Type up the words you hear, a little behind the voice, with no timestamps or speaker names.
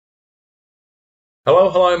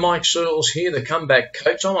Hello, Mike Searles here, the comeback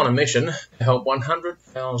coach. I'm on a mission to help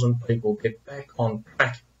 100,000 people get back on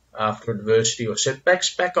track after adversity or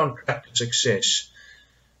setbacks, back on track to success.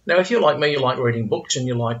 Now, if you're like me, you like reading books and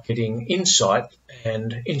you like getting insight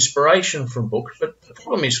and inspiration from books, but the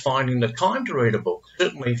problem is finding the time to read a book,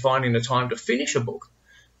 certainly finding the time to finish a book.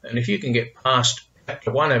 And if you can get past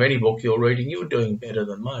chapter one of any book you're reading, you're doing better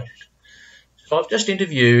than most. So I've just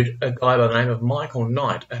interviewed a guy by the name of Michael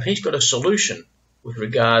Knight, and he's got a solution with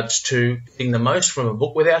regards to getting the most from a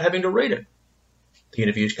book without having to read it. The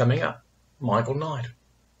interview's coming up. Michael Knight.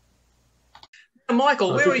 Now,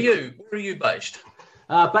 Michael, where are you? Where are you based?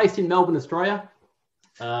 Based in Melbourne, Australia.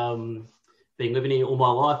 Been living here all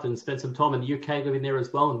my life and spent some time in the UK living there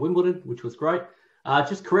as well, in Wimbledon, which was great.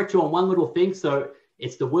 Just correct you on one little thing. So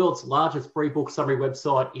it's the world's largest free book summary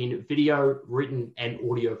website in video, written and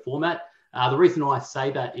audio format. The reason I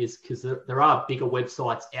say that is because there are bigger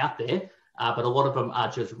websites out there, but a lot of them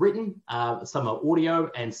are just written. Some are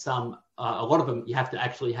audio, and a lot of them you have to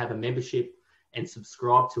actually have a membership and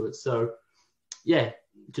subscribe to it. So, yeah,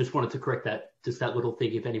 just wanted to correct that, just that little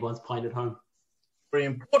thing if anyone's playing at home. Very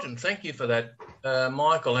important. Thank you for that,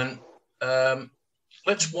 Michael. And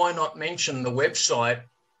why not mention the website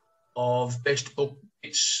of Best Book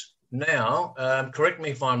Bits now. Correct me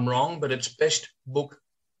if I'm wrong, but it's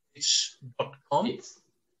bestbookbits.com. It's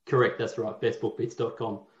correct. That's right.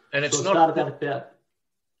 Bestbookbits.com. And it's so not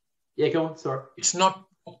Yeah, go on. Sorry. It's not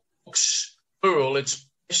books plural. It's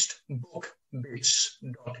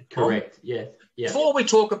bestbookbits.com. Correct. Yeah. Before we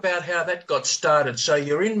talk about how that got started, so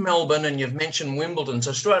you're in Melbourne and you've mentioned Wimbledon,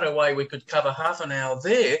 so straight away we could cover half an hour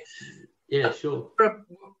there. Yeah, sure.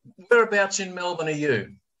 Whereabouts in Melbourne are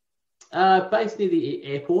you? Based near the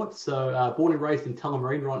airport. So born and raised in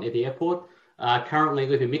Tullamarine, right near the airport. Currently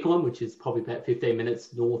live in Mickleham, which is probably about 15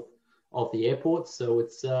 minutes north of the airport. So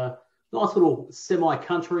it's a nice little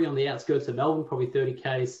semi-country on the outskirts of Melbourne, probably 30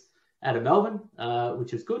 k's out of Melbourne,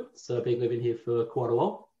 which is good. So I've been living here for quite a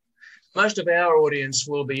while. Most of our audience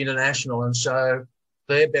will be international, and so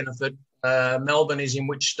their benefit, Melbourne is in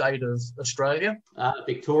which state of Australia?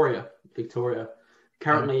 Victoria.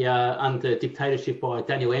 Currently under dictatorship by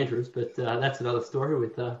Daniel Andrews, but that's another story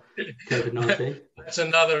with COVID-19. That's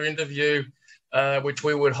another interview which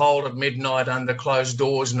we would hold at midnight under closed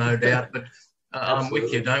doors, no doubt. But I'm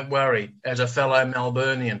with you, don't worry, as a fellow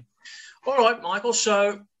Melburnian. All right, Michael,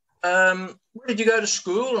 so where did you go to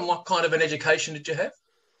school and what kind of an education did you have?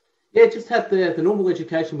 Yeah, just had the normal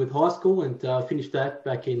education with high school and finished that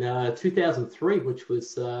back in 2003, which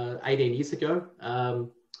was 18 years ago.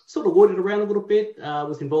 Sort of loitered around a little bit,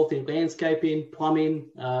 was involved in landscaping, plumbing,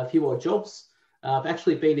 a few odd jobs. I've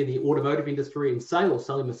actually been in the automotive industry in sales,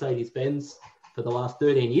 selling Mercedes-Benz for the last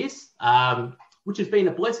 13 years, which has been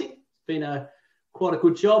a blessing. It's been quite a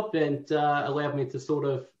good job and allowed me to sort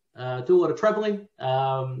of do a lot of traveling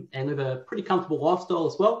and live a pretty comfortable lifestyle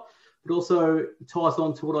as well. But also ties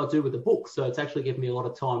on to what I do with the book. So it's actually given me a lot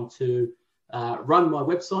of time to run my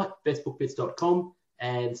website, bestbookbits.com,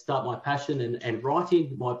 and start my passion and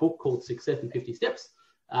writing my book called Success in 50 Steps,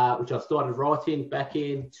 which I started writing back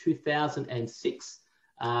in 2006.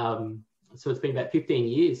 So it's been about 15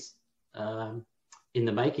 years in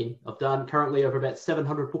the making. I've done currently over about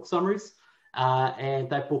 700 book summaries, and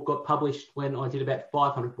that book got published when I did about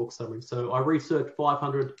 500 book summaries. So I researched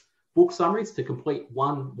 500 book summaries to complete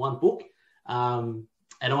one book. And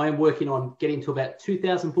I am working on getting to about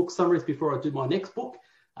 2,000 book summaries before I do my next book,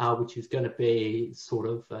 which is going to be sort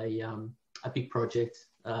of a big project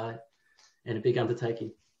and a big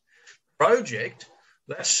undertaking. Project?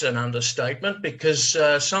 That's an understatement because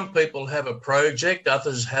some people have a project,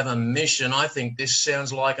 others have a mission. I think this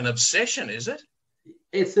sounds like an obsession, is it?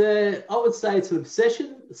 I would say it's an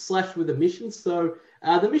obsession / with a mission. So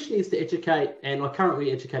the mission is to educate, and I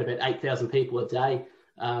currently educate about 8,000 people a day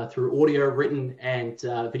through audio, written and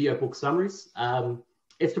video book summaries.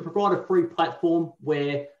 It's to provide a free platform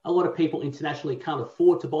where a lot of people internationally can't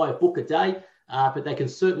afford to buy a book a day, but they can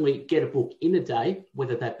certainly get a book in a day,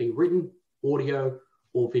 whether that be written, audio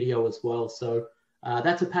or video as well. So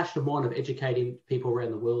that's a passion of mine, of educating people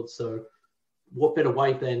around the world. So what better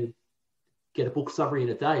way than get a book summary in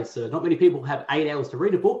a day? So not many people have 8 hours to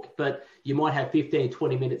read a book, but you might have 15,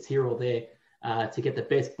 20 minutes here or there to get the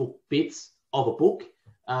best book bits of a book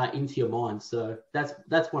into your mind. So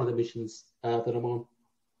that's one of the missions that I'm on.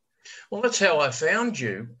 Well, that's how I found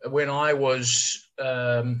you when I was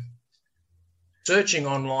searching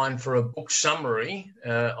online for a book summary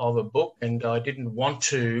of a book, and I didn't want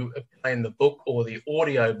to obtain the book or the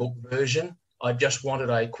audio book version. I just wanted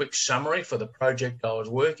a quick summary for the project I was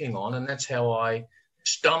working on, and that's how I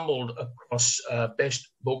stumbled across Best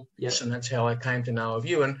Book Bits, Yep. and that's how I came to know of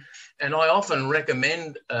you. And I often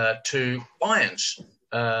recommend to clients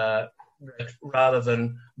that rather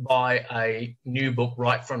than buy a new book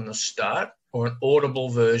right from the start or an Audible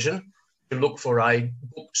version, to look for a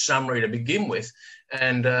book summary to begin with.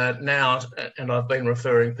 And I've been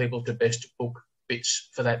referring people to Best Book Bits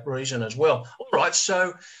for that reason as well. All right,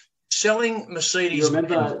 so selling Mercedes.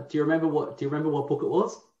 Do you remember what book it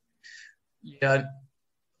was? Yeah,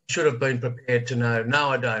 should have been prepared to know. No,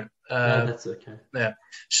 I don't. No, that's okay. Yeah.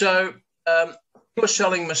 So you're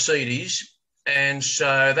selling Mercedes, and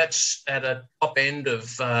so that's at a top end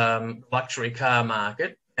of luxury car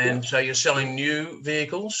market. And so you're selling new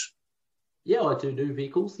vehicles? Yeah, I do new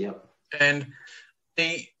vehicles, yep. And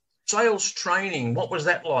the sales training, what was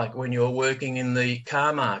that like when you were working in the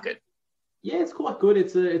car market? Yeah, it's quite good.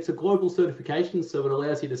 It's a global certification, so it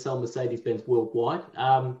allows you to sell Mercedes-Benz worldwide.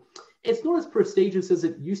 It's not as prestigious as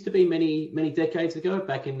it used to be many decades ago,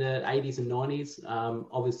 back in the 80s and 90s.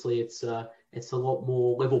 Obviously, it's a lot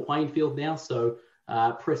more level playing field now. So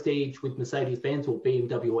prestige with Mercedes-Benz or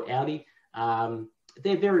BMW or Audi,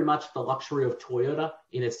 they're very much the luxury of Toyota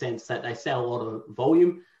in a sense that they sell a lot of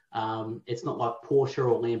volume. It's not like Porsche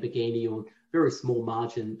or Lamborghini or very small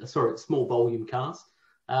volume cars.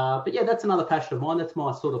 But yeah, that's another passion of mine. That's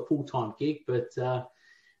my sort of full-time gig. But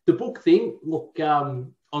the book thing, look,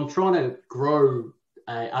 I'm trying to grow.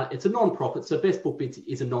 It's a non-profit. So Best Book Bits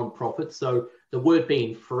is a non-profit. So the word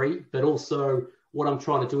being free, but also what I'm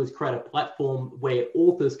trying to do is create a platform where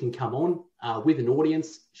authors can come on with an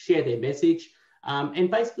audience, share their message, and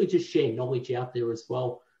basically just share knowledge out there as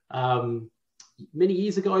well. Many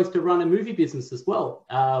years ago, I used to run a movie business as well,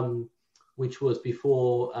 which was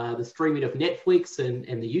before the streaming of Netflix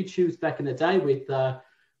and the YouTubes back in the day with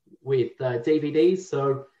DVDs.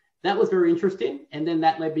 So that was very interesting. And then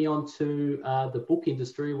that led me on to the book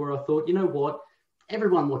industry, where I thought, you know what?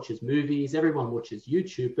 Everyone watches movies, everyone watches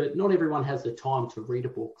YouTube, but not everyone has the time to read a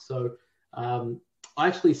book. So I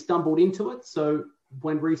actually stumbled into it. So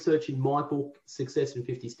when researching my book, Success in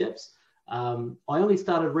 50 Steps, I only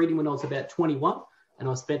started reading when I was about 21, and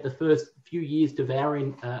I spent the first few years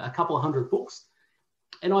devouring a couple of hundred books.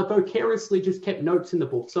 And I vicariously just kept notes in the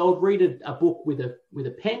book. So I'd read a book with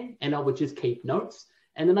a pen, and I would just keep notes.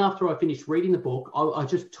 And then after I finished reading the book, I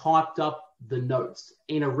just typed up the notes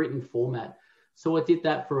in a written format. So I did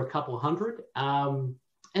that for a couple of hundred. And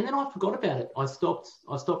then I forgot about it. I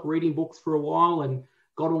stopped reading books for a while and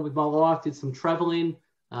got on with my life, did some traveling,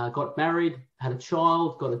 got married, had a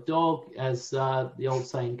child, got a dog, as the old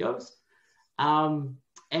saying goes. And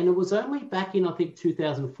it was only back in, I think,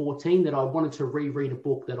 2014 that I wanted to reread a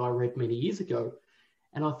book that I read many years ago.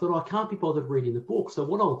 And I thought, I can't be bothered reading the book. So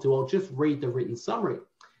what I'll do, I'll just read the written summary.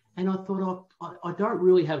 And I thought, I don't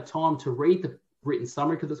really have time to read the written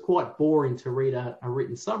summary because it's quite boring to read a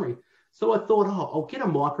written summary. So I thought, I'll get a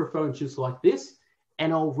microphone just like this,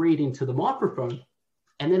 and I'll read into the microphone.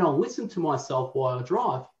 And then I'll listen to myself while I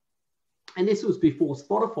drive. And this was before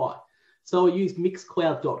Spotify. So I used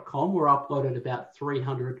mixcloud.com, where I uploaded about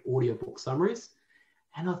 300 audiobook summaries.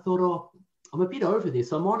 And I thought, I'm a bit over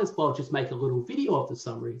this. I might as well just make a little video of the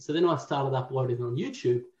summary. So then I started uploading on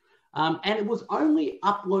YouTube. And it was only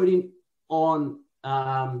uploading on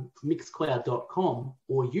mixcloud.com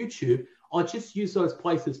or YouTube. I just used those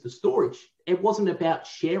places for storage. It wasn't about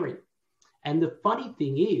sharing. And the funny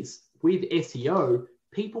thing is, with SEO,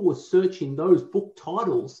 people were searching those book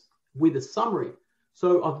titles with a summary.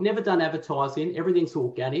 So I've never done advertising. Everything's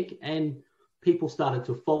organic. And people started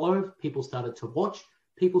to follow. People started to watch.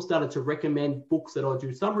 People started to recommend books that I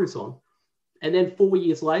do summaries on. And then 4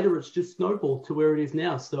 years later, it's just snowballed to where it is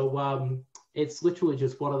now. So it's literally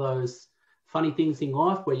just one of those funny things in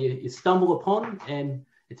life where you stumble upon, and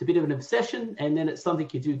it's a bit of an obsession. And then it's something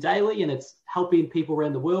you do daily, and it's helping people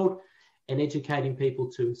around the world and educating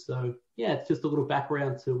people too. So yeah, it's just a little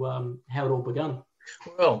background to how it all begun.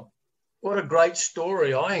 Well, what a great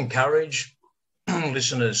story. I encourage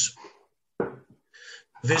listeners,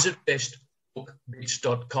 visit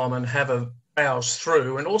bestbookbits.com and have a browse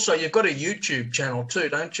through. And also you've got a YouTube channel too,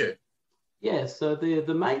 don't you? Yeah, so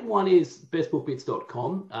the main one is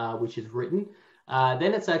bestbookbits.com, which is written.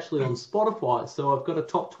 Then it's actually on Spotify. So I've got a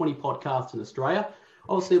top 20 podcast in Australia.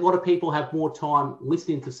 Obviously, a lot of people have more time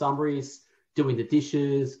listening to summaries, doing the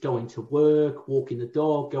dishes, going to work, walking the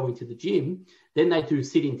dog, going to the gym, than they do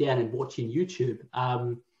sitting down and watching YouTube.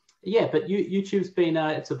 Yeah, but YouTube's been,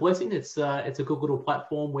 it's a blessing. It's a good little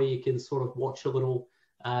platform where you can sort of watch a little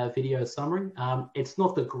video summary. It's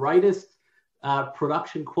not the greatest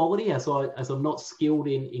production quality, as I'm not skilled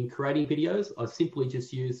in creating videos. I simply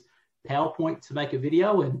just use PowerPoint to make a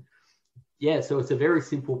video, and Yeah, so it's a very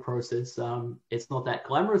simple process. It's not that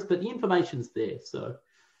glamorous, but the information's there. So,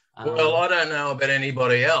 Well, I don't know about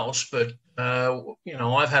anybody else, but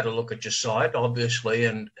I've had a look at your site, obviously,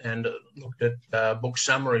 and looked at book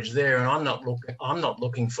summaries there, and I'm not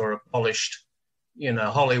looking for a polished,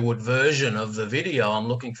 Hollywood version of the video. I'm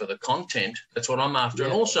looking for the content. That's what I'm after. Yeah.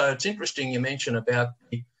 And also, it's interesting you mentioned about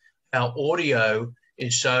how audio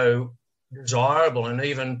is so desirable, and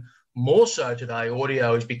even more so today,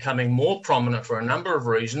 audio is becoming more prominent for a number of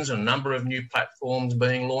reasons, and a number of new platforms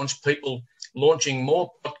being launched, people launching more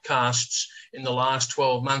podcasts in the last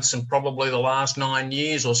 12 months and probably the last 9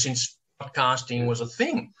 years, or since podcasting was a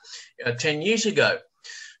thing 10 years ago.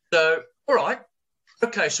 So, all right.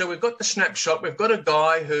 Okay, so we've got the snapshot. We've got a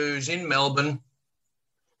guy who's in Melbourne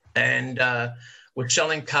and we're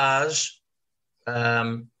selling cars.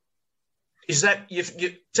 Is that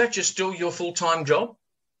just still your full-time job?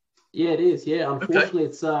 Yeah, it is. Yeah, unfortunately,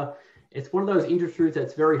 okay. It's one of those industries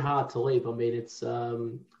that's very hard to leave. I mean, it's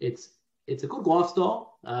a good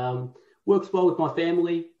lifestyle. Works well with my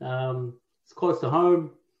family. It's close to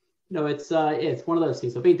home. It's one of those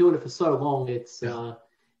things. I've been doing it for so long.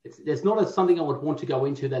 There's not something I would want to go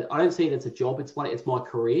into that I don't see it as a job. It's my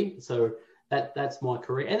career. So that's my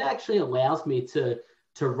career, and it actually allows me to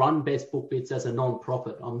run Best Book Bits as a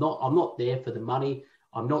non-profit. I'm not there for the money.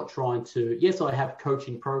 I'm not trying to. Yes, I have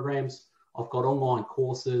coaching programs. I've got online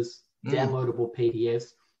courses, downloadable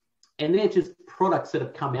PDFs, and they're just products that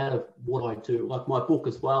have come out of what I do. Like my book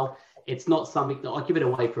as well. It's not something that I give it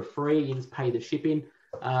away for free. You just pay the shipping.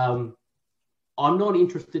 I'm not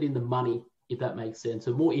interested in the money, if that makes sense.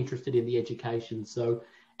 I'm more interested in the education.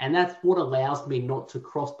 And that's what allows me not to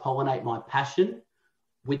cross-pollinate my passion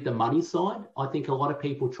with the money side. I think a lot of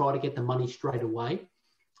people try to get the money straight away,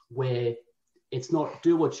 where it's not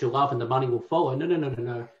do what you love and the money will follow.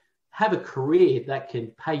 No. Have a career that can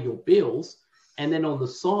pay your bills. And then on the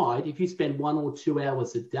side, if you spend 1 or 2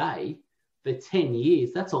 hours a day for 10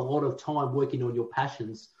 years, that's a lot of time working on your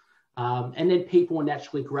passions. And then people will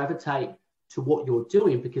naturally gravitate to what you're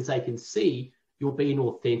doing because they can see you're being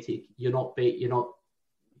authentic. You're not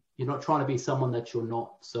trying to be someone that you're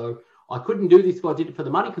not. So I couldn't do this if I did it for the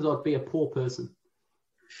money, because I'd be a poor person.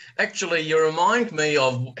 Actually, you remind me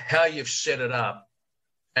of how you've set it up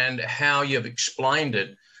and how you've explained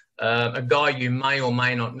it. A guy you may or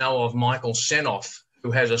may not know of, Michael Senoff,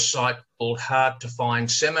 who has a site called Hard to Find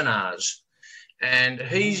Seminars, and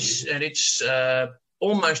it's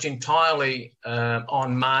almost entirely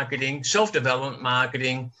on marketing, self-development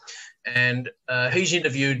marketing, and he's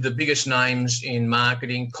interviewed the biggest names in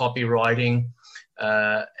marketing, copywriting,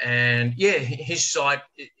 and his site.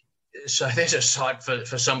 So there's a site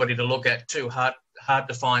for somebody to look at too,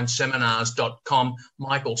 hardtofindseminars.com.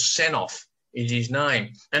 Michael Senoff is his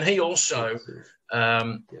name. And he also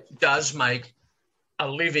does make a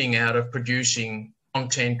living out of producing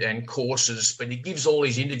content and courses, but he gives all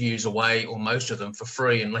his interviews away, or most of them, for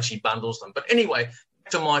free unless he bundles them. But anyway,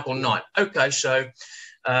 back to Michael Knight. Okay, so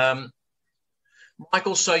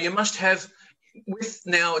Michael, so you must have, with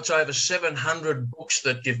now it's over 700 books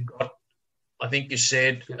that you've got, I think you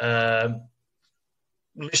said,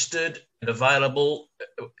 listed and available,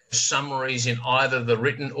 summaries in either the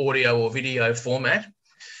written, audio or video format.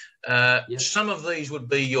 Some of these would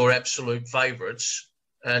be your absolute favourites.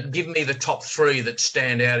 Give me the top 3 that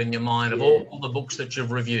stand out in your mind of all the books that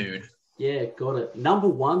you've reviewed. Yeah, got it. Number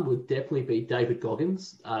 1 would definitely be David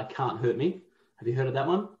Goggins, Can't Hurt Me. Have you heard of that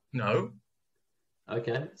one? No.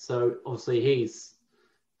 Okay, so obviously he's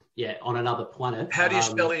on another planet. How do you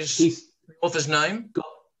spell his author's name? Goggins.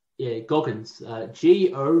 Goggins. Got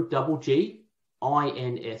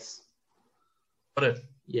it.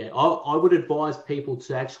 Yeah, I would advise people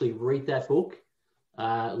to actually read that book.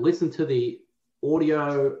 Listen to the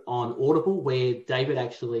audio on Audible, where David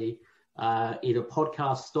actually, in a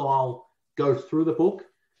podcast style, goes through the book,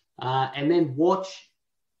 and then watch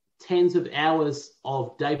tens of hours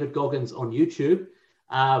of David Goggins on YouTube.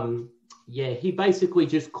 He basically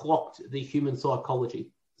just clocked the human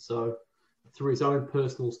psychology. So through his own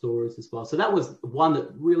personal stories as well. So that was one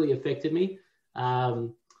that really affected me. I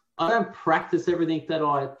don't practice everything that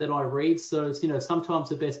I read. So, sometimes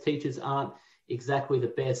the best teachers aren't exactly the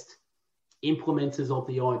best implementers of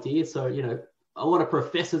the idea. So, a lot of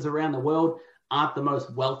professors around the world aren't the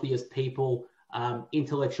most wealthiest people.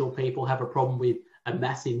 Intellectual people have a problem with a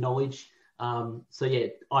massive knowledge. I'm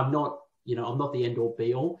not the end all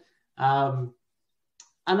be all.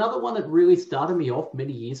 Another one that really started me off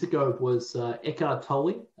many years ago was Eckhart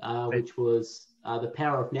Tolle, which was The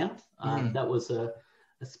Power of Now. That was a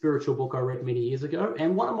spiritual book I read many years ago.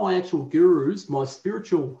 And one of my actual gurus, my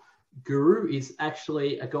spiritual guru is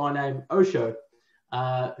actually a guy named Osho,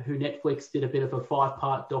 who Netflix did a bit of a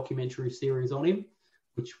 5-part documentary series on him,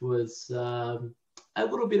 which was a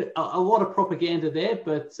lot of propaganda there.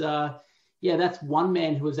 But yeah, that's one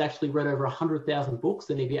man who has actually read over 100,000 books.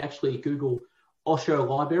 And if you actually Google Osho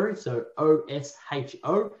Library, so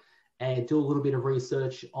OSHO, and do a little bit of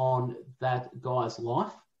research on that guy's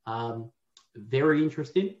life, very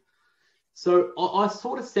interesting. So I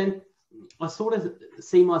sort of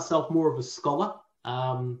see myself more of a scholar.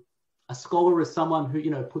 A scholar is someone who,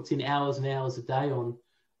 puts in hours and hours a day on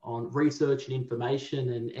research and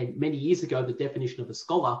information. And many years ago, the definition of a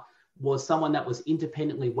scholar was someone that was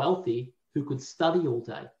independently wealthy who could study all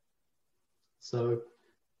day. So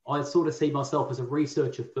I sort of see myself as a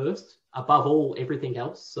researcher first, above all everything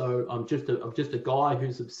else. So I'm just a guy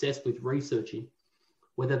who's obsessed with researching,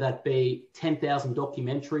 whether that be 10,000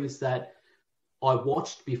 documentaries that I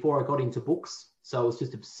watched before I got into books. So I was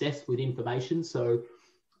just obsessed with information. So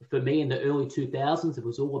for me in the early 2000s, it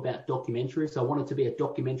was all about documentaries. So I wanted to be a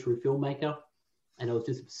documentary filmmaker, and I was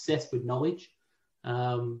just obsessed with knowledge.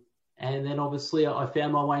 And then obviously I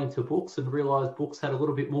found my way into books and realized books had a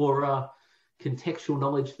little bit more contextual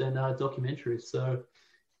knowledge than documentaries. So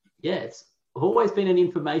yeah, I've always been an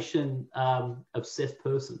information obsessed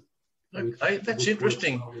person. Okay, that's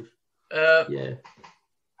interesting. Yeah.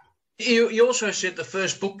 You also said the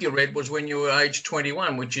first book you read was when you were age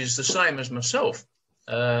 21, which is the same as myself.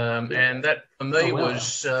 And that for me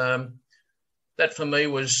was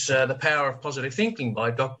The Power of Positive Thinking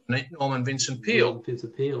by Dr. Norman Vincent Peale.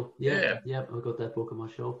 Vincent Peale. Yeah. I got that book on my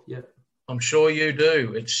shelf. Yeah. I'm sure you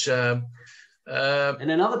do. It's and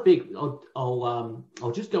another big.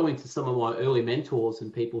 I'll just go into some of my early mentors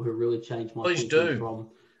and people who really changed my thinking from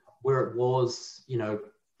where it was,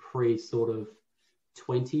 pre sort of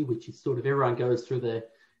 20, which is sort of everyone goes through the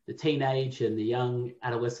teenage and the young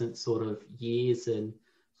adolescent sort of years and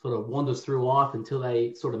sort of wanders through life until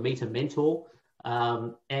they sort of meet a mentor.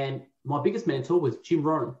 And my biggest mentor was Jim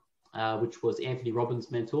Rohn, which was Anthony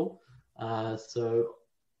Robbins' mentor. So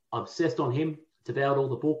I obsessed on him, devoured all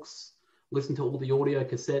the books, listened to all the audio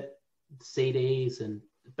cassette CDs, and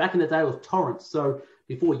back in the day it was torrents. So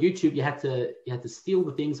before YouTube, you had to steal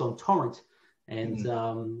the things on torrent, and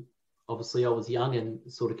obviously I was young and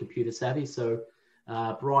sort of computer savvy. So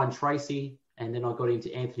Brian Tracy, and then I got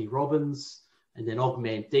into Anthony Robbins, and then Og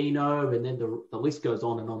Mandino, and then the list goes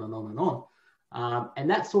on and on and on and on. And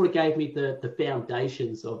that sort of gave me the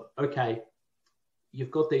foundations of, okay,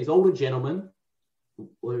 you've got these older gentlemen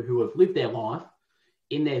who have lived their life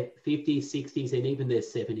in their 50s, 60s, and even their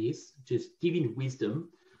 70s, just giving wisdom.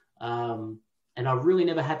 And I really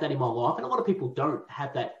never had that in my life. And a lot of people don't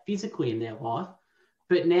have that physically in their life.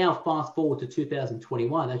 But now, fast forward to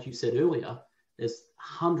 2021, as you said earlier, there's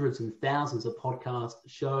hundreds and thousands of podcast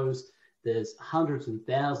shows. There's hundreds and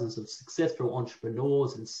thousands of successful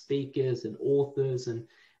entrepreneurs and speakers and authors, and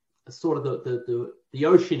sort of the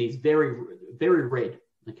ocean is very, very red.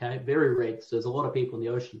 Okay, very red. So there's a lot of people in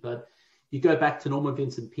the ocean. But you go back to Norman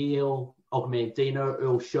Vincent Peale, Og Mandino,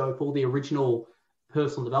 Earl Shope, all the original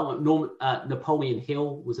personal development. Napoleon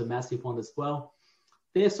Hill was a massive one as well.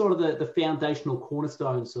 They're sort of the foundational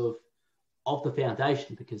cornerstones of the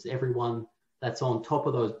foundation, because everyone that's on top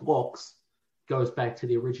of those blocks goes back to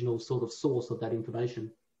the original sort of source of that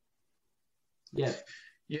information. Yeah.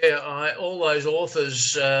 Yeah, all those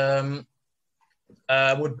authors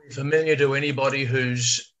would be familiar to anybody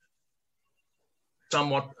who's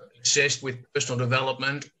somewhat obsessed with personal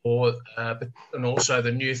development, and also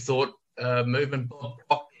the New Thought movement. Bob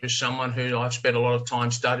Proctor is someone who I've spent a lot of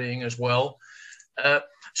time studying as well.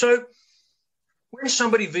 So when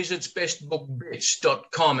somebody visits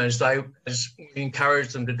bestbookbits.com, as we encourage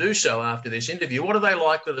them to do so after this interview, what are they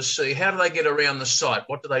likely to see? How do they get around the site?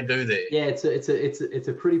 What do they do there? Yeah, it's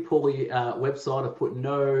a pretty poorly website. I've put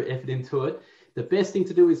no effort into it. The best thing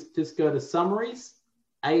to do is just go to summaries,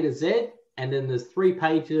 A to Z, and then there's 3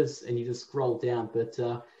 pages, and you just scroll down. But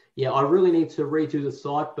yeah, I really need to redo the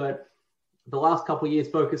site. But the last couple of years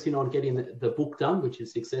focusing on getting the book done, which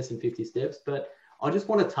is Success in 50 Steps. But I just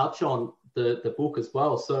want to touch on the book as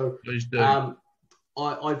well. So please do. I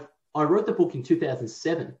wrote the book in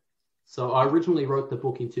 2007. So I originally wrote the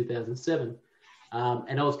book in 2007,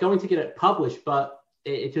 and I was going to get it published, but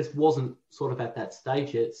it just wasn't sort of at that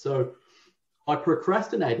stage yet. So I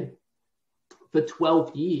procrastinated for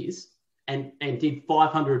 12 years and did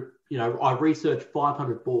 500, I researched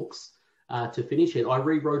 500 books to finish it. I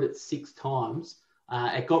rewrote it 6 times.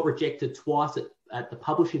 It got rejected twice at the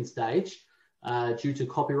publishing stage due to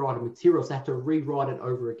copyrighted materials. I had to rewrite it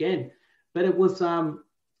over again. But it was,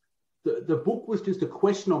 the book was just a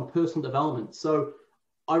question on personal development. So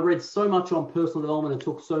I read so much on personal development and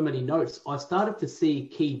took so many notes, I started to see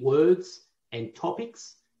key words and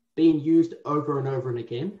topics being used over and over and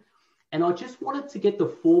again. And I just wanted to get the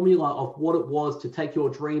formula of what it was to take your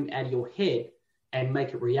dream out of your head and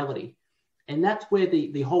make it reality. And that's where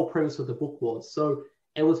the whole premise of the book was. So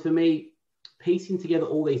it was for me piecing together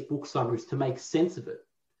all these book summaries to make sense of it,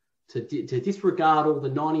 to disregard all the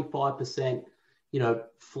 95%,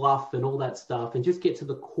 fluff and all that stuff, and just get to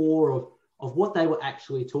the core of what they were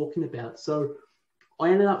actually talking about. So I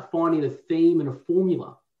ended up finding a theme and a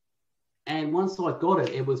formula. And once I got it,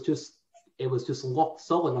 it was just locked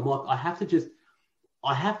solid. I'm like, I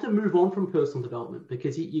have to move on from personal development,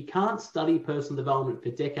 because you can't study personal development for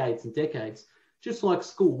decades and decades. Just like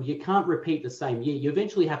school, you can't repeat the same year. You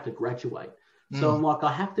eventually have to graduate. So I'm like,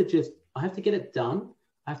 I have to get it done.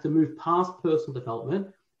 I have to move past personal development.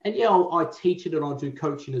 And yeah, I teach it and I do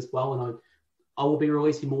coaching as well. And I will be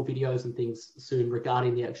releasing more videos and things soon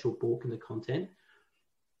regarding the actual book and the content.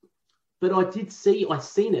 But I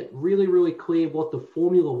seen it really, really clear what the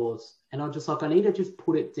formula was. And I'm just like, I need to just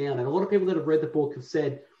put it down. And a lot of people that have read the book have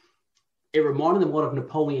said it reminded them a lot of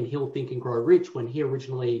Napoleon Hill, Think and Grow Rich, when he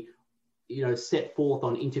originally, set forth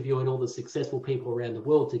on interviewing all the successful people around the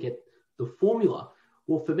world to get the formula.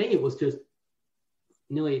 Well, for me, it was just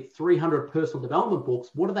nearly 300 personal development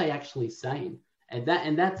books. What are they actually saying? And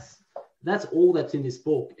that's all that's in this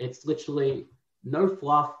book. It's literally no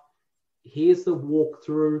fluff. Here's the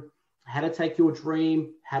walkthrough, how to take your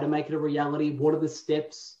dream, how to make it a reality. What are the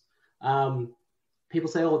steps? People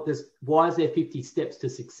say, why is there 50 steps to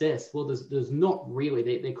success? Well, there's not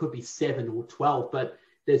really. There could be 7 or 12, but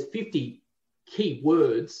there's 50 key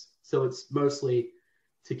words. So it's mostly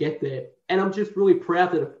to get there. And I'm just really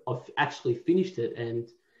proud that I've actually finished it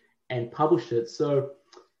and published it. So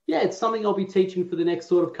yeah, it's something I'll be teaching for the next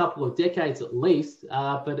sort of couple of decades at least.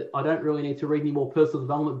 But I don't really need to read any more personal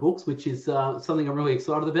development books, which is something I'm really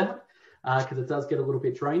excited about, because it does get a little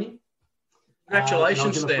bit draining.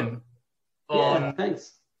 Congratulations then on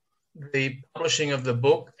thanks. The publishing of the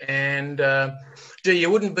book. And you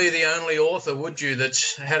wouldn't be the only author, would you,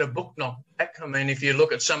 that's had a book knocked back? I mean, if you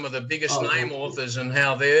look at some of the biggest name authors and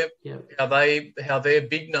how their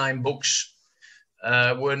big name books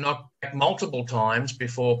were knocked back multiple times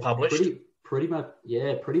before published. Pretty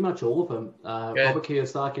much all of them. Robert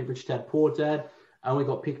Kiyosaki, Rich Dad, Poor Dad, only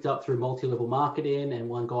got picked up through multi-level marketing, and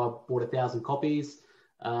one guy bought 1,000 copies.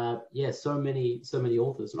 So many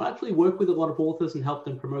authors. And I actually work with a lot of authors and help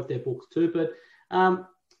them promote their books too. But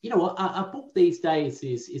a book these days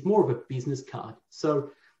is more of a business card.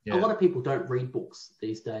 So a lot of people don't read books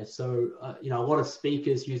these days. So a lot of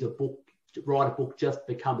speakers use a book, write a book just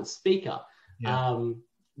to become a speaker.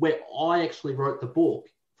 Where I actually wrote the book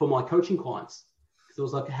for my coaching clients, because it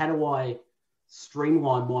was like, how do I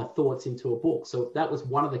streamline my thoughts into a book? So that was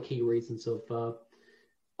one of the key reasons of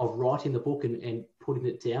writing the book and putting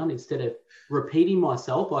it down. Instead of repeating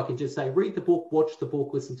myself, I can just say, read the book, watch the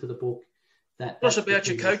book, listen to the book. Tell us about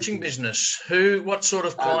your coaching business. What sort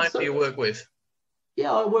of client do you work with?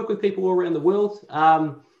 Yeah, I work with people all around the world.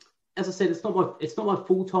 As I said, it's not my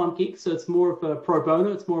full-time gig, so it's more of a pro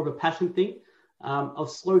bono. It's more of a passion thing. I've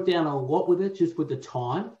slowed down a lot with it, just with the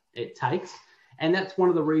time it takes. And that's one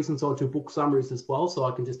of the reasons I do book summaries as well. So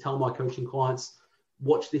I can just tell my coaching clients,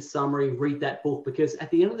 watch this summary, read that book, because at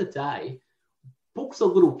the end of the day, books are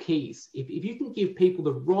little keys. If you can give people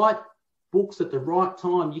the right books at the right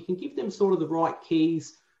time, you can give them sort of the right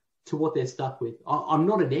keys to what they're stuck with. I'm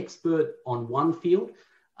not an expert on one field.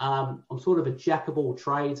 I'm sort of a jack of all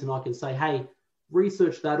trades, and I can say, hey,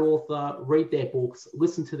 research that author, read their books,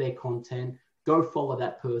 listen to their content, go follow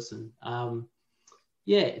that person. I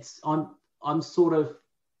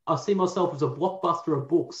see myself as a blockbuster of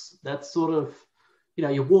books. That's sort of,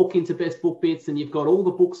 you walk into Best Book Bits and you've got all the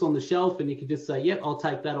books on the shelf, and you can just say, yep, I'll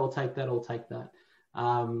take that, I'll take that, I'll take that.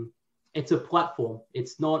 It's a platform.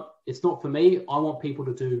 It's not for me. I want people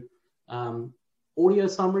to do audio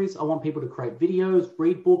summaries. I want people to create videos,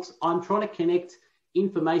 read books. I'm trying to connect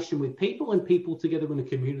information with people and people together in a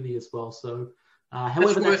community as well. So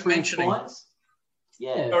however that transpires.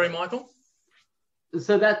 Yeah. Sorry, Michael.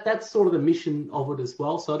 So that's sort of the mission of it as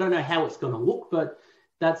well. So I don't know how it's going to look, but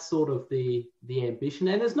that's sort of the ambition.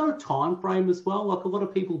 And there's no time frame as well. Like, a lot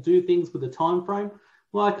of people do things with a time frame.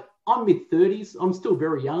 Like, I'm mid-30s. I'm still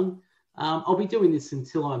very young. I'll be doing this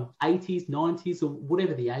until I'm 80s, 90s, or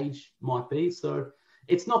whatever the age might be. So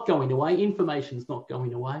it's not going away. Information's not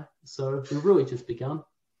going away. So we've really just begun.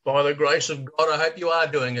 By the grace of God, I hope you are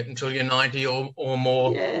doing it until you're 90 or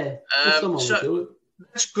more. Yeah, someone will do it.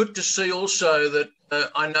 That's good to see also that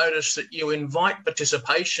I noticed that you invite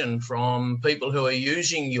participation from people who are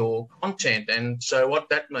using your content, and so what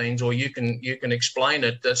that means, or you can explain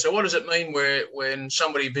it. So what does it mean when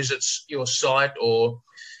somebody visits your site, or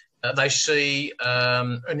they see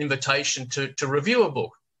an invitation to review a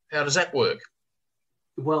book? How does that work?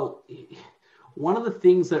 Well, one of the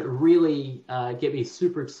things that really get me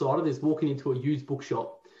super excited is walking into a used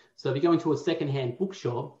bookshop. So if you go into a secondhand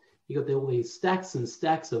bookshop, you got all these stacks and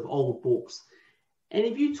stacks of old books. And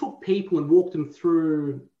if you took people and walked them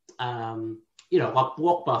through, like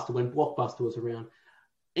Blockbuster, when Blockbuster was around,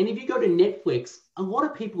 and if you go to Netflix, a lot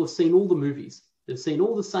of people have seen all the movies. They've seen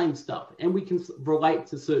all the same stuff, and we can relate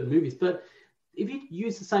to certain movies. But if you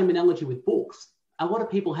use the same analogy with books, a lot of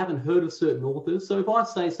people haven't heard of certain authors. So if I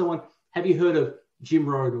say to someone, have you heard of Jim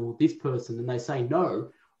Rohn or this person? And they say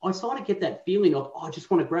no, I sort of get that feeling of, I just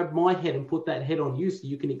want to grab my head and put that head on you so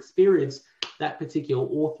you can experience that particular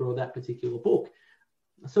author or that particular book.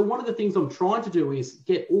 So one of the things I'm trying to do is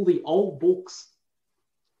get all the old books,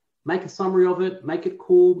 make a summary of it, make it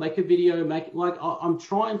cool, make a video, I'm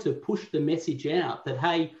trying to push the message out that,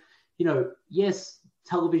 hey, yes,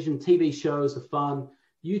 television, TV shows are fun.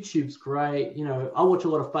 YouTube's great. I watch a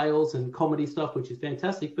lot of fails and comedy stuff, which is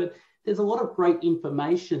fantastic, but there's a lot of great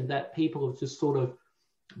information that people have just sort of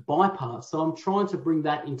bypassed. So I'm trying to bring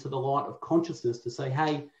that into the light of consciousness to say,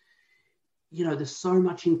 hey, there's so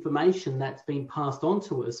much information that's been passed on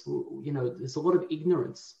to us. There's a lot of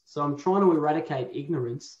ignorance. So I'm trying to eradicate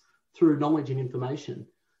ignorance through knowledge and information.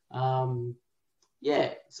 So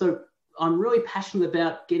I'm really passionate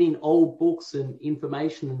about getting old books and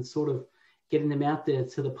information and sort of getting them out there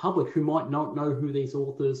to the public who might not know who these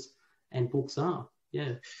authors and books are.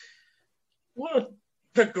 Yeah. What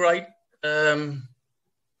a great,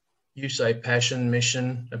 you say passion,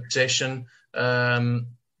 mission, obsession.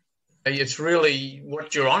 It's really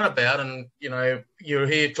what you're on about. And, you're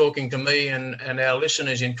here talking to me and our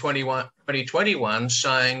listeners in 2021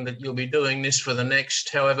 saying that you'll be doing this for the next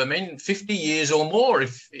however many, 50 years or more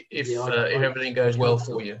if everything goes well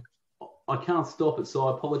for you. I can't stop it, so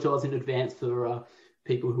I apologise in advance for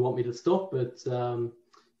people who want me to stop. But and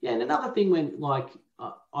another thing,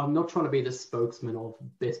 I'm not trying to be the spokesman of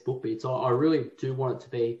Best Book Beats. I really do want it to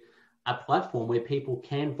be a platform where people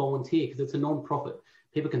can volunteer, because it's a non-profit.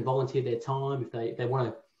 People can volunteer their time if they want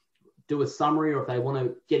to do a summary, or if they want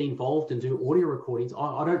to get involved and do audio recordings.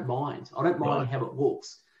 I don't mind. I don't mind how it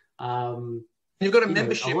looks. You've got a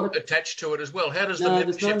membership attached to it as well. How does the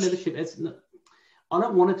membership? There's no membership. I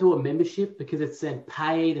don't want to do a membership because it's then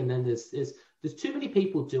paid, and then there's too many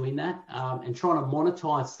people doing that and trying to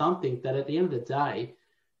monetize something that at the end of the day,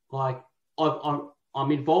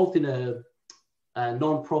 I'm involved in a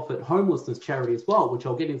non-profit homelessness charity as well, which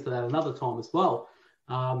I'll get into that another time as well.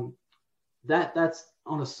 That's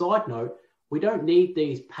on a side note. We don't need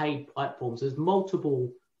these paid platforms. There's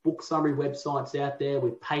multiple book summary websites out there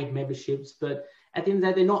with paid memberships, but at the end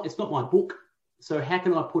of the day, it's not my book. So how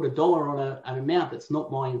can I put $1 on an amount that's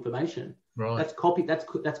not my information? Right. That's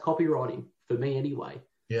copywriting for me anyway.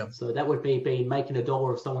 Yeah. So that would be making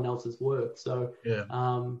 $1 of someone else's work. So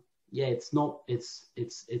it's not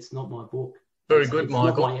my book. Very good,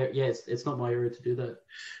 Michael. It's not my area to do that.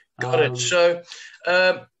 Got it. So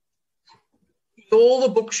all the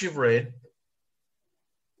books you've read,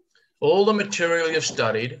 all the material you've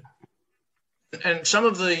studied, and some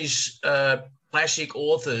of these classic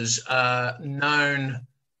authors are known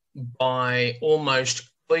by almost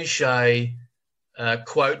cliche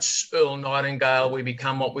quotes. Earl Nightingale, we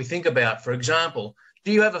become what we think about, for example.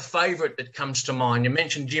 Do you have a favourite that comes to mind? You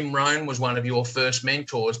mentioned Jim Rohn was one of your first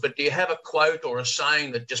mentors, but do you have a quote or a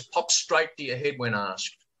saying that just pops straight to your head when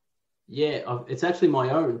asked? Yeah, it's actually my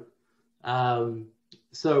own.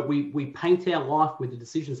 So we paint our life with the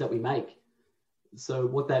decisions that we make. So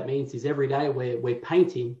what that means is every day we're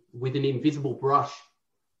painting with an invisible brush.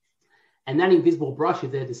 And that invisible brush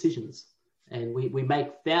is our decisions. And we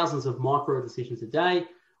make thousands of micro decisions a day.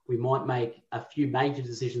 We might make a few major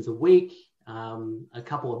decisions a week, a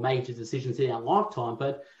couple of major decisions in our lifetime,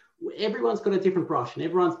 but everyone's got a different brush and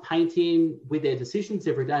everyone's painting with their decisions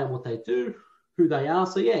every day and what they do, who they are.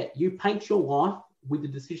 So you paint your life with the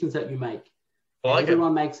decisions that you make.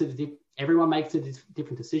 Everyone makes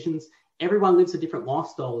different decisions. Everyone lives a different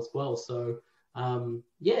lifestyle as well. So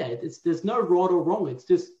there's no right or wrong. It's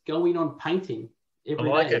just going on painting every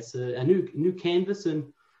day. It's a new canvas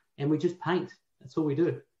and we just paint. That's all we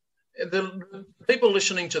do. The people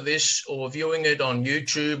listening to this or viewing it on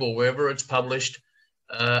YouTube or wherever it's published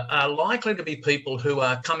are likely to be people who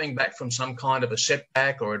are coming back from some kind of a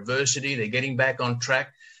setback or adversity. They're getting back on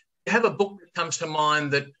track. You have a book that comes to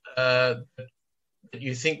mind that that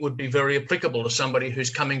you think would be very applicable to somebody who's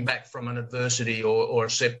coming back from an adversity or a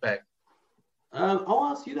setback? I'll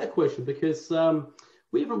ask you that question because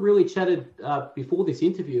we haven't really chatted before this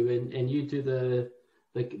interview, and you do the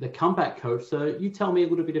comeback coach. So you tell me a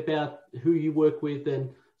little bit about who you work with and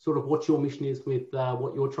sort of what your mission is with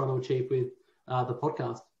what you're trying to achieve with the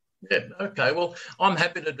podcast. Yeah, okay. Well, I'm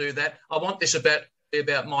happy to do that. I want this about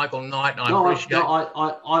Michael Knight. I appreciate. I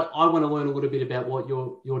want to learn a little bit about what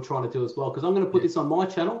you're trying to do as well, because I'm going to put this on my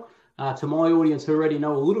channel to my audience who already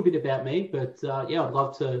know a little bit about me. But I'd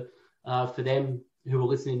love to for them who are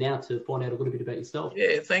listening now to find out a little bit about yourself.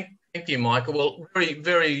 Yeah, thank you, Michael. Well,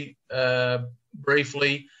 very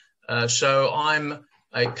briefly. So I'm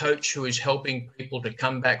a coach who is helping people to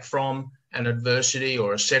come back from an adversity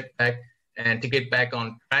or a setback and to get back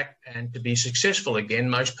on track and to be successful again.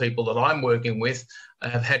 Most people that I'm working with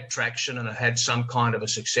have had traction and have had some kind of a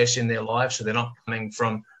success in their life, so they're not coming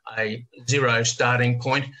from a zero starting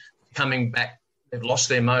point, coming back. They've lost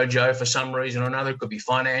their mojo for some reason or another. It could be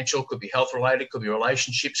financial, could be health-related, could be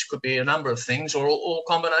relationships, could be a number of things, or all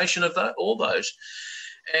combination of all those.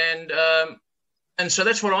 And so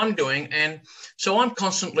that's what I'm doing. And so I'm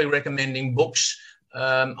constantly recommending books.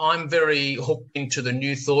 I'm very hooked into the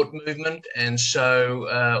New Thought movement. And so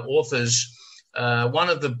authors, one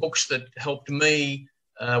of the books that helped me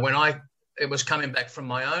when I was coming back from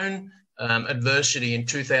my own adversity in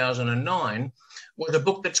 2009 was a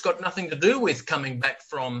book that's got nothing to do with coming back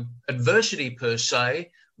from adversity per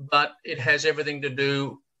se, but it has everything to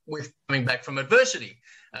do with coming back from adversity,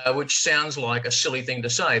 which sounds like a silly thing to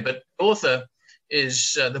say. But the author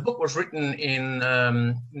is, the book was written in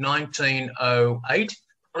 1908,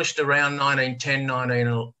 published around 1910,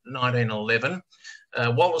 1911.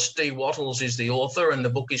 Wallace D. Wattles is the author, and the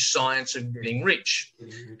book is Science of Getting Rich.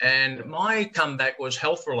 And my comeback was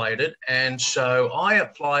health-related, and so I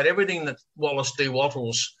applied everything that Wallace D.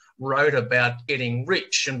 Wattles wrote about getting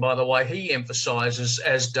rich. And by the way, he emphasises,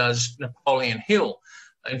 as does Napoleon Hill.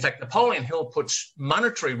 In fact, Napoleon Hill puts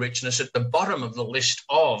monetary richness at the bottom of the list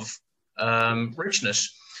of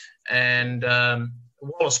richness. And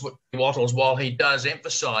Wallace D. Wattles, while he does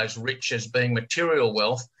emphasise rich as being material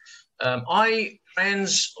wealth, I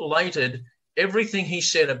translated everything he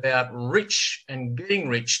said about rich and getting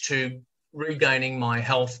rich to regaining my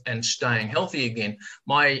health and staying healthy again.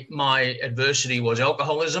 My adversity was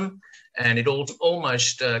alcoholism, and it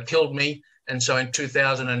almost killed me. And so in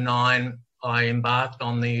 2009, I embarked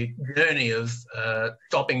on the journey of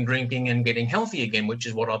stopping drinking and getting healthy again, which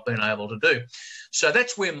is what I've been able to do. So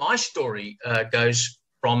that's where my story goes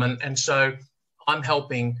from. And so I'm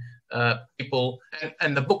helping people.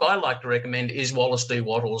 And the book I like to recommend is Wallace D.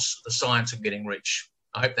 Wattles, The Science of Getting Rich.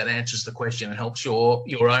 I hope that answers the question and helps your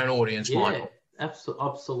own audience, Michael.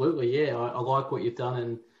 Absolutely. Yeah, I like what you've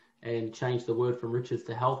done and changed the word from riches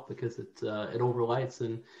to health, because it all relates.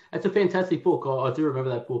 And it's a fantastic book. I do remember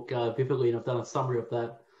that book vividly, and I've done a summary of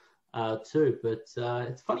that too. But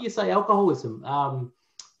it's funny you say alcoholism. I've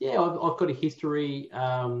got a history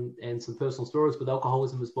and some personal stories with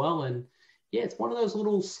alcoholism as well. And yeah, it's one of those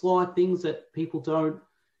little slight things that people don't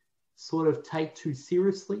sort of take too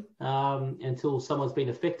seriously until someone's been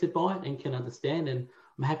affected by it and can understand. And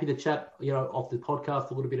I'm happy to chat, off the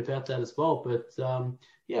podcast a little bit about that as well. But I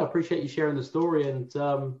appreciate you sharing the story. And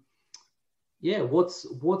what's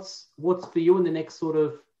for you in the next sort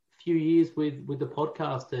of few years with the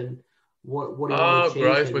podcast, and what do you want to achieve?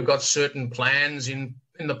 Growth. We've got certain plans in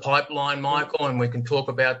the pipeline, Michael, and we can talk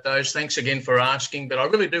about those. Thanks again for asking, but I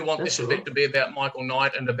really do want this event to be about Michael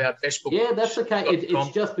Knight and about Facebook. Yeah, that's okay.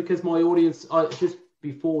 It's just because my audience, just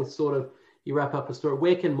before sort of you wrap up the story,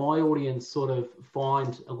 where can my audience sort of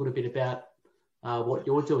find a little bit about what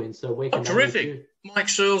you're doing? So where can terrific.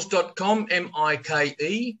 MikeSearles.com,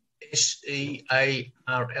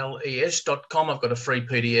 MikeSearles.com. I've got a free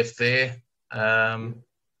PDF there. A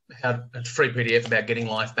free PDF about getting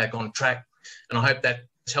life back on track. And I hope that's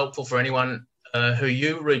helpful for anyone who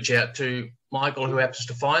you reach out to, Michael, who happens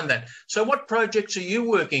to find that. So what projects are you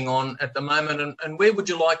working on at the moment, and where would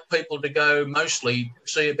you like people to go mostly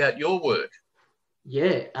to see about your work?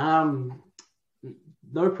 Yeah,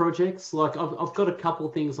 no projects. Like I've got a couple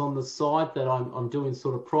of things on the side that I'm doing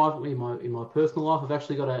sort of privately in my personal life. I've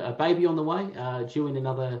actually got a baby on the way, due in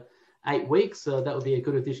another 8 weeks. So that would be a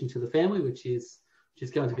good addition to the family, which is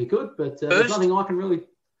going to be good. But there's nothing I can really.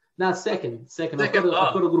 No, second. I've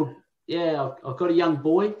got a little. Yeah, I've got a young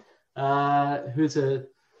boy who's a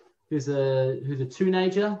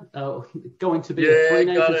teenager, going to be a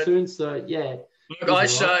teenager soon. So yeah. Look, I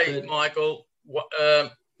say, Michael,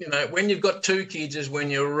 when you've got two kids is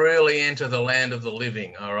when you really enter the land of the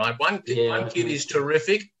living. All right, one kid is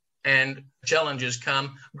terrific, and challenges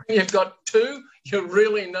come. When you've got 2, you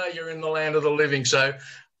really know you're in the land of the living. So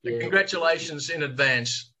congratulations in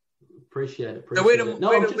advance. Appreciate it. So where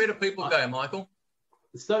do people go, Michael?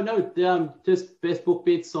 So just Best Book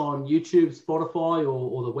Bits on YouTube, Spotify,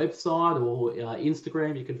 or the website, or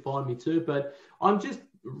Instagram. You can find me too. But I'm just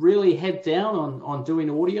really head down on doing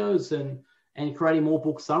audios and creating more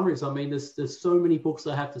book summaries. I mean, there's so many books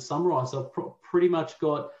I have to summarize. I've pretty much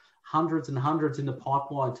got hundreds and hundreds in the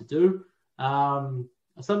pipeline to do.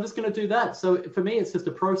 So I'm just going to do that. So for me, it's just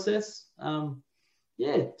a process.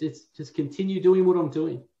 Just continue doing what I'm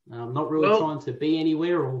doing. I'm not really trying to be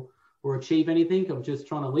anywhere or achieve anything. I'm just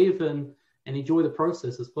trying to live and enjoy the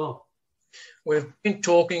process as well. We've been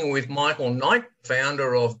talking with Michael Knight,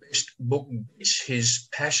 founder of Best Book Bits, his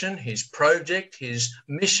passion, his project, his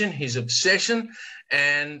mission, his obsession.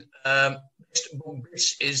 And Best Book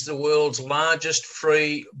Bits is the world's largest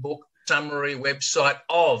free book summary website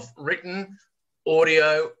of written,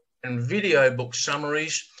 audio, and video book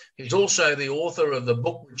summaries. He's also the author of the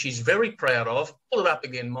book, which he's very proud of. Pull it up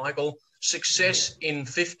again, Michael. Success in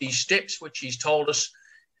 50 Steps, which he's told us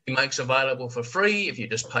he makes available for free if you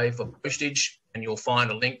just pay for postage, and you'll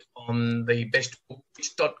find a link on the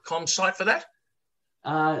bestbookbits.com site for that.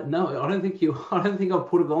 No, I don't think I've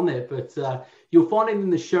put it on there, but you'll find it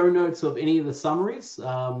in the show notes of any of the summaries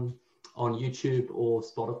on YouTube or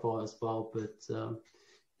Spotify as well. But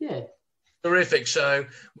Terrific. So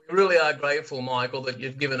we really are grateful, Michael, that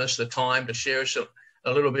you've given us the time to share us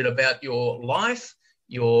a little bit about your life,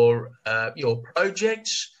 your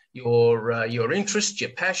projects, your interests, your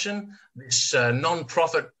passion, this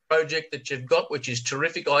non-profit project that you've got, which is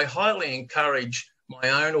terrific. I highly encourage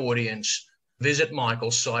my own audience, visit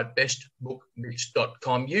Michael's site,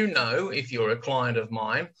 bestbookbits.com. You know, if you're a client of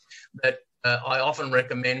mine, that I often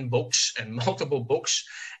recommend books and multiple books,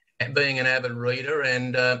 and being an avid reader,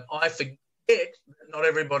 and I forget that not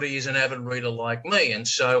everybody is an avid reader like me, and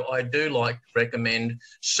so I do like to recommend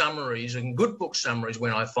summaries and good book summaries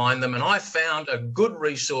when I find them, and I found a good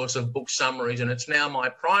resource of book summaries, and it's now my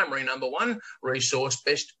primary number one resource,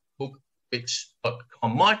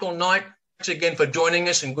 bestbookbits.com. Michael Knight, thanks again for joining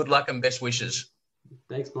us, and good luck and best wishes.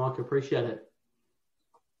 Thanks, Mike. Appreciate it.